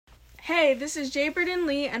Hey, this is Jaybird and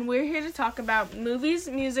Lee, and we're here to talk about movies,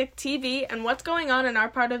 music, TV, and what's going on in our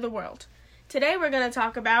part of the world. Today we're going to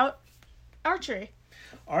talk about archery.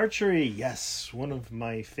 Archery, yes. One of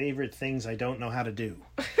my favorite things I don't know how to do.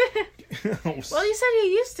 Well, you said you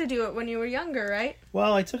used to do it when you were younger, right?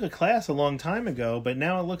 Well, I took a class a long time ago, but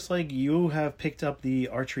now it looks like you have picked up the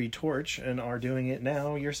archery torch and are doing it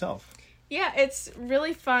now yourself. Yeah, it's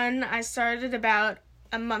really fun. I started about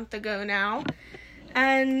a month ago now,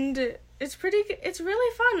 and it's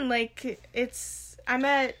really fun. Like,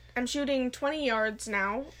 I'm shooting 20 yards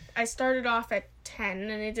now. I started off at 10,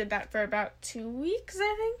 and I did that for about 2 weeks,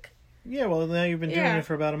 I think. Yeah, well, now you've been doing it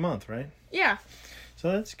for about a month, right? Yeah.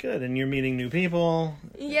 So that's good, and you're meeting new people.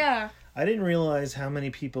 Yeah. I didn't realize how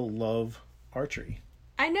many people love archery.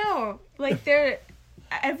 I know. Like,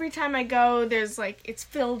 every time I go, it's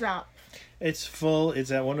filled up. It's full. It's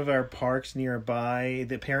at one of our parks nearby.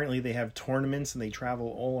 Apparently, they have tournaments, and they travel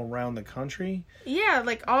all around the country. Yeah,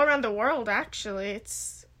 like, all around the world, actually.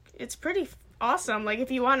 It's pretty awesome. Like, if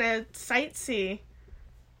you want to sightsee,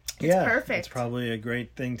 it's perfect. It's probably a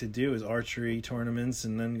great thing to do is archery tournaments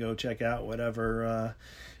and then go check out whatever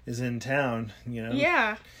is in town, you know?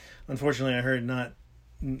 Yeah. Unfortunately, I heard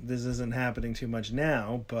this isn't happening too much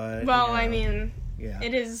now, but... Well, you know, I mean, yeah.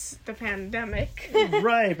 It is the pandemic.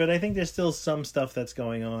 Right, but I think there's still some stuff that's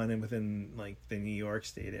going on within, like, the New York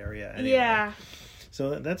State area. Anyway. Yeah.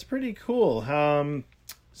 So that's pretty cool.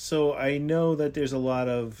 So I know that there's a lot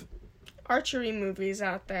of... archery movies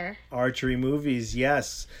out there. Archery movies,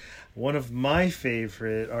 yes. One of my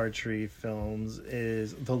favorite archery films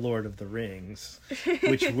is The Lord of the Rings,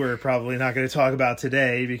 which we're probably not going to talk about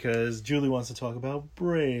today because Julie wants to talk about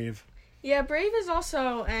Brave. Yeah, Brave is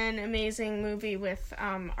also an amazing movie with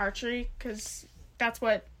archery because that's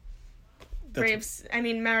what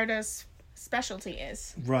Merida's specialty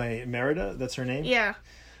is. Right, Merida? That's her name? Yeah.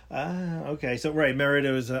 Okay. So, right,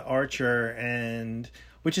 Merida is an archer, and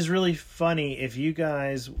which is really funny. If you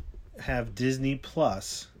guys have Disney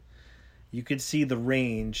Plus, you could see the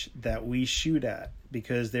range that we shoot at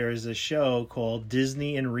because there is a show called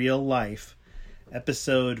Disney in Real Life.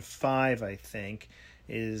 Episode 5, I think,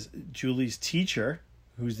 is Julie's teacher,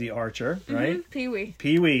 who's the archer, right? Mm-hmm. Pee-wee.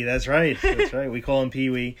 Pee-wee, that's right. That's right. We call him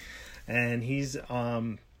Pee-wee. And he's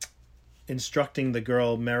instructing the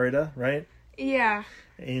girl Merida, right? Yeah.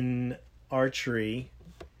 In archery,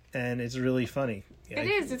 and it's really funny. It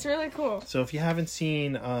is. It's really cool. So if you haven't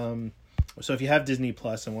seen, if you have Disney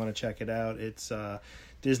Plus and want to check it out, it's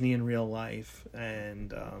Disney in Real Life,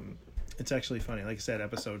 and it's actually funny. Like I said,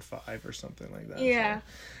 episode 5 or something like that. Yeah.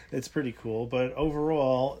 So it's pretty cool. But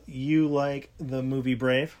overall, you like the movie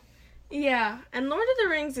Brave? Yeah, and Lord of the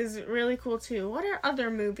Rings is really cool too. What are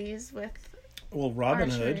other movies with? Well,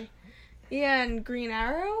 Robin archery? Hood. Yeah, and Green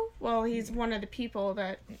Arrow. Well, he's one of the people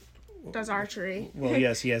that does archery. Well,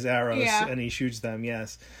 yes, he has arrows and he shoots them,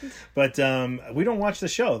 yes. But we don't watch the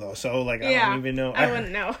show, though, so, like, I don't even know. I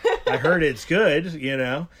wouldn't know. I heard it's good, you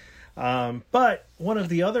know. But one of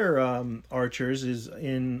the other archers is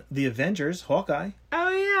in The Avengers, Hawkeye. Oh,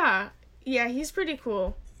 yeah. Yeah, he's pretty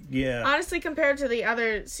cool. Yeah. Honestly, compared to the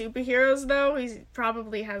other superheroes, though, he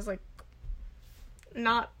probably has, like,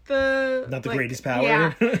 not the greatest power.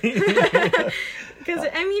 Yeah. Because,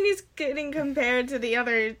 I mean, he's getting compared to the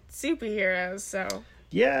other superheroes, so.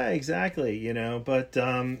 Yeah, exactly, you know, but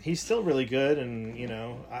he's still really good, and, you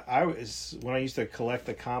know, when I used to collect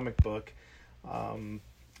the comic book, I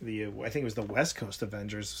think it was the West Coast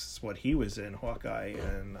Avengers is what he was in, Hawkeye,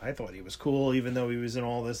 and I thought he was cool, even though he was in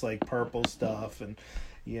all this, like, purple stuff, and,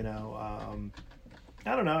 you know,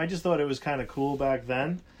 I don't know, I just thought it was kind of cool back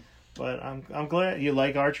then, but I'm glad you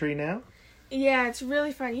like archery now. Yeah, it's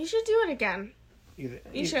really fun. You should do it again.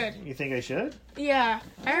 You should. You think I should? Yeah.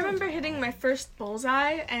 I remember hitting my first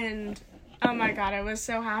bullseye, and oh my god, I was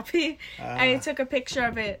so happy. I took a picture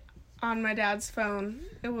of it on my dad's phone.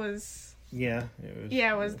 It was... Yeah,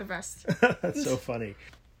 it was the best. That's so funny.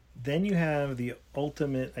 Then you have the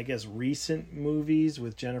ultimate, I guess, recent movies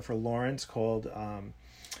with Jennifer Lawrence called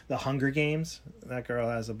The Hunger Games. That girl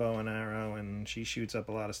has a bow and arrow, and she shoots up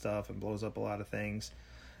a lot of stuff and blows up a lot of things,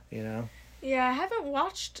 you know? Yeah, I haven't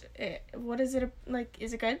watched it. What is it, like,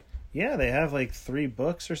 is it good? Yeah, they have, like, 3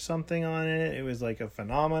 books or something on it. It was, like, a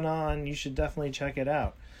phenomenon. You should definitely check it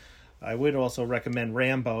out. I would also recommend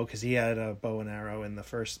Rambo, because he had a bow and arrow in the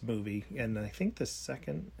first movie, and I think the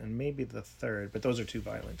second, and maybe the third, but those are too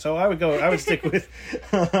violent. So I would stick with,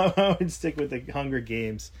 the Hunger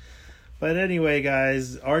Games. But anyway,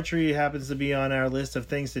 guys, archery happens to be on our list of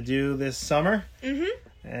things to do this summer.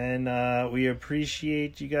 Mm-hmm. And we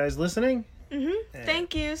appreciate you guys listening. Mm-hmm.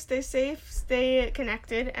 Thank you. Stay safe, stay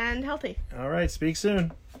connected, and healthy. All right. Speak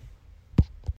soon.